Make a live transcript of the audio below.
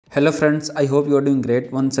Hello friends, I hope you are doing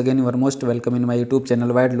great. Once again, you are most welcome in my YouTube channel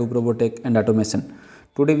voidlooprobotech and automation.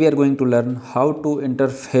 Today we are going to learn how to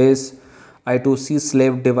interface I2C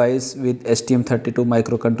slave device with STM32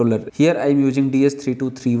 microcontroller. Here I am using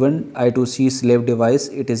DS3231 I2C slave device.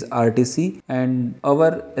 It is RTC and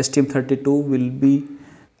our STM32 will be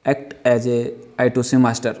act as a I2C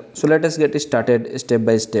master. So let us get started step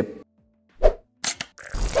by step.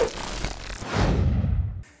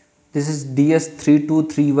 This is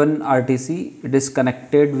DS3231 RTC. It is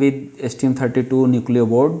connected with STM32 Nucleo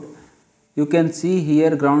board. You can see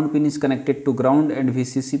here ground pin is connected to ground and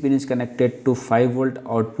VCC pin is connected to 5 volt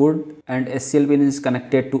output and SCL pin is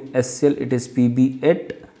connected to SCL, it is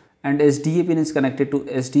PB8, and SDA pin is connected to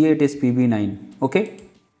SDA, it is PB9. Okay.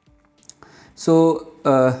 So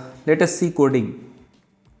let us see coding.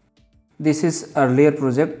 This is earlier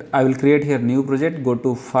project. I will create here new project. Go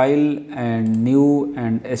to file and new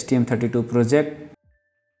and STM32 project.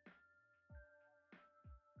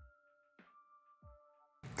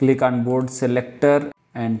 Click on board selector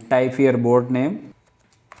and type here board name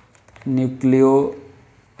Nucleo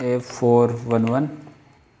F411.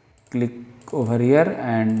 Click over here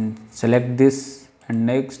and select this and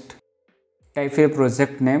next. Type a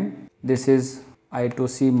project name. This is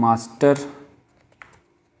I2C master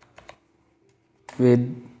with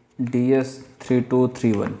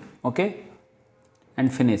DS3231. Okay,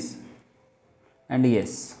 and finish and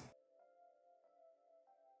yes.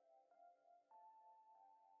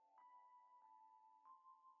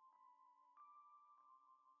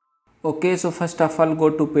 Okay, so first of all go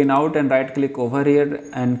to pinout and right click over here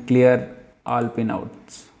and clear all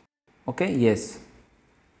pinouts. Okay, yes.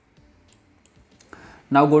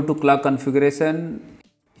 Now go to clock configuration.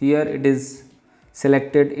 Here it is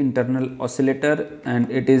selected internal oscillator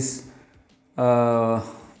and it is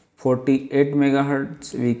 48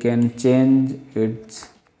 megahertz. We can change its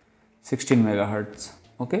 16 megahertz.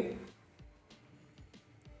 Okay,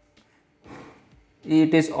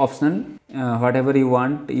 it is optional. Whatever you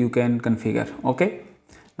want you can configure. Okay,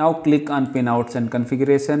 now click on pinouts and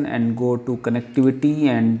configuration and go to connectivity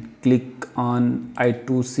and click on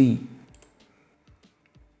I2C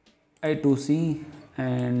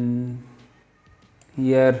and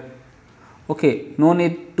here. Okay, no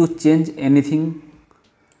need to change anything,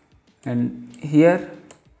 and here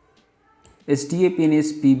SDA pin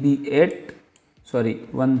is PB8, sorry,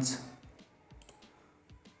 once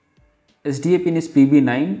SDA pin is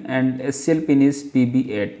PB9 and SCL pin is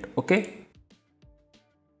PB8. Okay,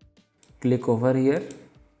 click over here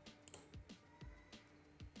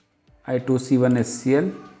I2C1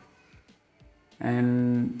 SCL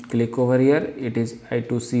and click over here, it is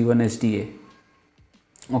I2C1 SDA.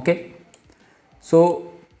 Okay,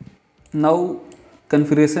 so now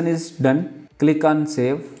configuration is done. Click on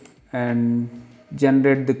save and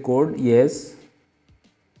generate the code. Yes.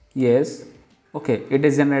 Okay, it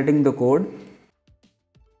is generating the code.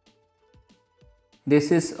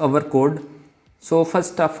 This is our code. So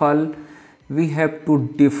first of all we have to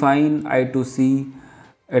define I2C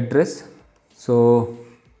address. So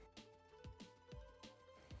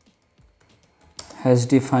has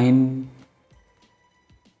defined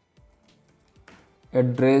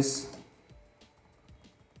address,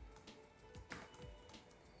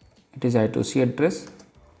 it is I2C address.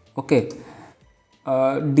 Okay,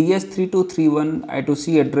 DS3231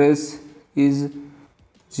 I2C address is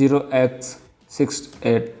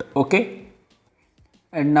 0x68. Okay,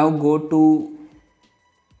 and now go to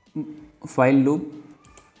file loop.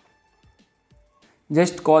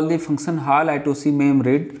 Just call the function HAL I2C mem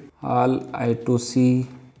read, HAL I2C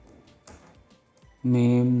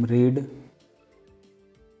mem read.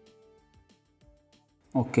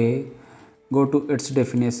 Okay, go to its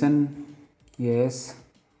definition. Yes,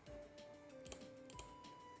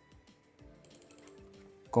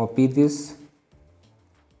 copy this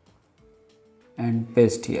and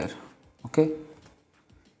paste here. Okay,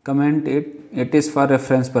 comment it, it is for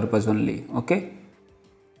reference purpose only. Okay,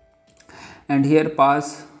 and here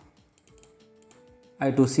pass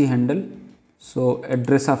I2C handle. So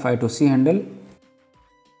address of I2C handle,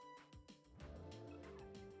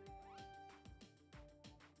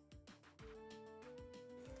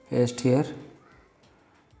 paste here,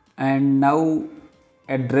 and now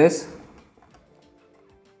address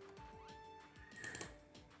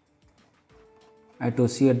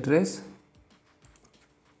I2C address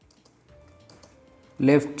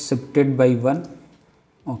left shifted by 1.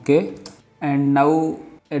 Okay, and now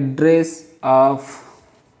address of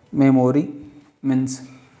memory, means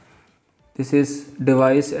this is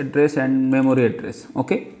device address and memory address.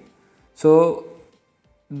 Okay, so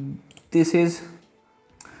this is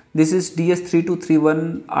This is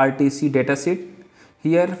DS3231 RTC dataset.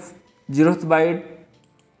 Here 0th byte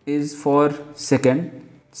is for second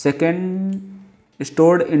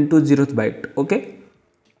stored into 0th byte. Okay,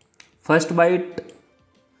 first byte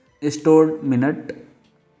is stored minute,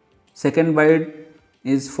 second byte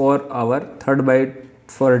is for hour, third byte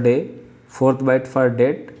for day, fourth byte for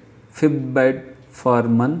date, fifth byte for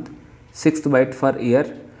month, sixth byte for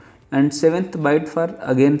year, and seventh byte for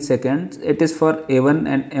again seconds. It is for A1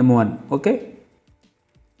 and M1. Okay,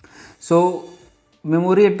 so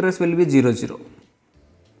memory address will be 00.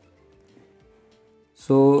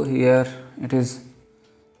 So here it is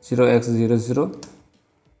 0x00,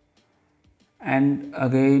 and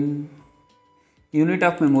again unit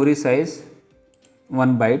of memory size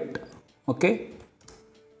 1 byte. Okay,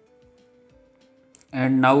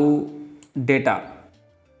 and now data.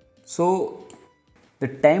 So the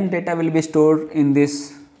time data will be stored in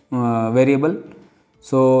this variable.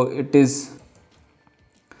 So it is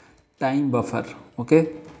time buffer. Okay,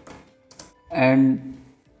 and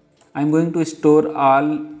I am going to store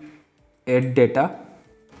all 8 data.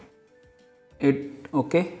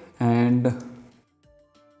 Okay, and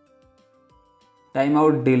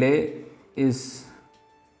timeout delay is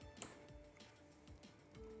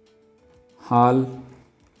hall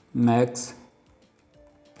max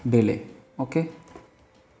delay. Okay,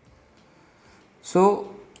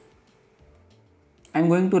 so I am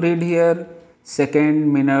going to read here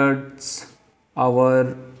second, minutes,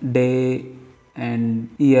 hour, day, and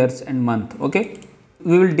years and month. Okay,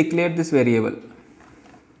 we will declare this variable.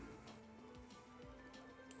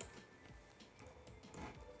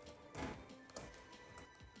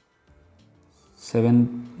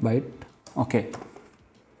 Seven byte. Okay,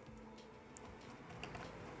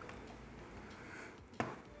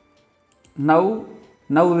 now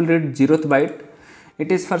we will read 0th byte.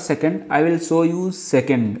 It is for second. I will show you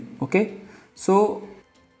second. Okay, so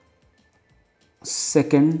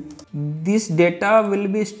second, this data will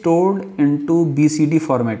be stored into BCD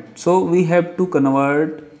format. So we have to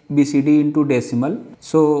convert BCD into decimal.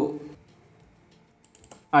 So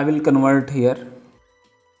I will convert here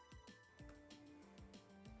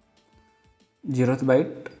 0th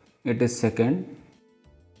byte, it is second,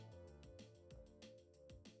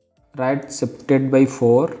 write shifted by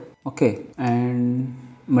 4. Okay, and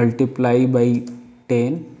multiply by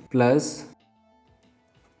 10 plus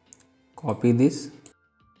copy this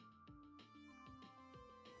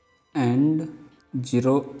and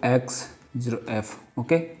 0x0f.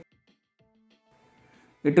 Okay,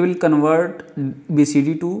 it will convert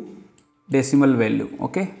BCD to decimal value.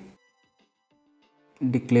 Okay,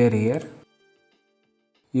 declare here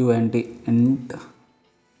int.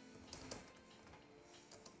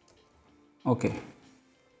 Okay,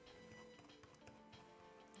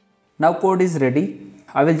 now code is ready.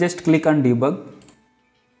 I will just click on debug.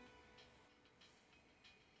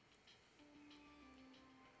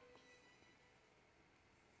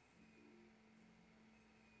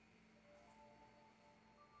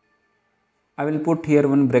 I will put here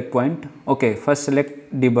one breakpoint. Okay, first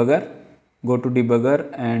select debugger, go to debugger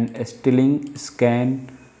and ST-Link scan,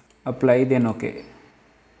 apply, then OK.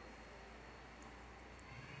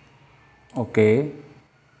 Okay,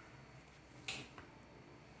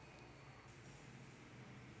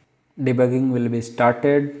 debugging will be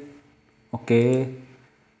started. Okay,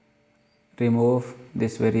 remove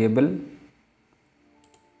this variable,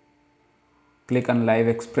 click on live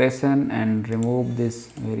expression and remove this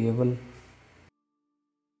variable.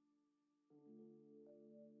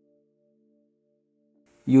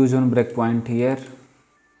 Use one breakpoint here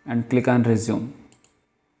and click on resume.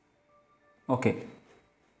 Okay,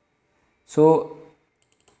 so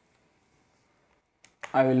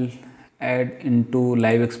I will add into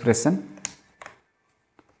live expression.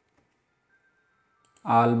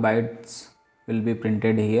 All bytes will be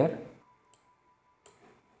printed here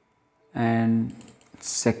and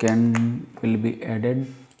second will be added.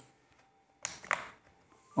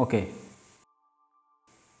 Okay,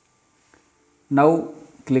 now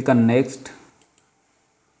click on next.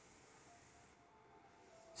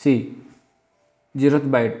 See, 0th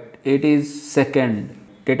byte, it is second,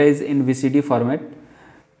 data is in VCD format.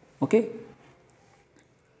 Okay,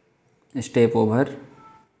 step over,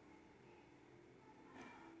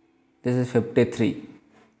 this is 53,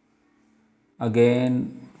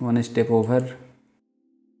 again one step over,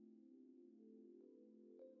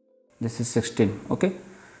 this is 16. Okay,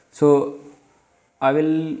 so I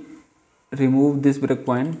will remove this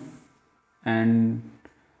breakpoint and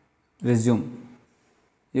resume.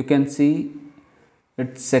 You can see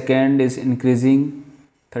its second is increasing,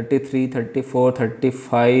 33, 34,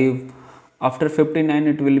 35, After 59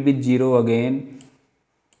 it will be 0 again.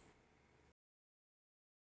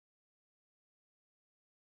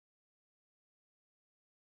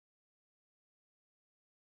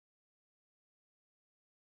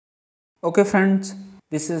 Okay friends,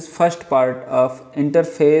 this is first part of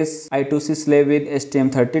interface I2C slave with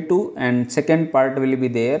STM32, and second part will be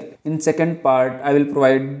there. In second part I will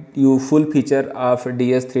provide you full feature of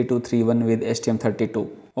DS3231 with STM32.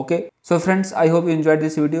 Okay, so friends, I hope you enjoyed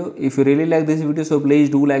this video. If you really like this video, so please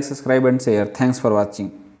do like, subscribe and share. Thanks for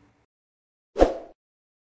watching.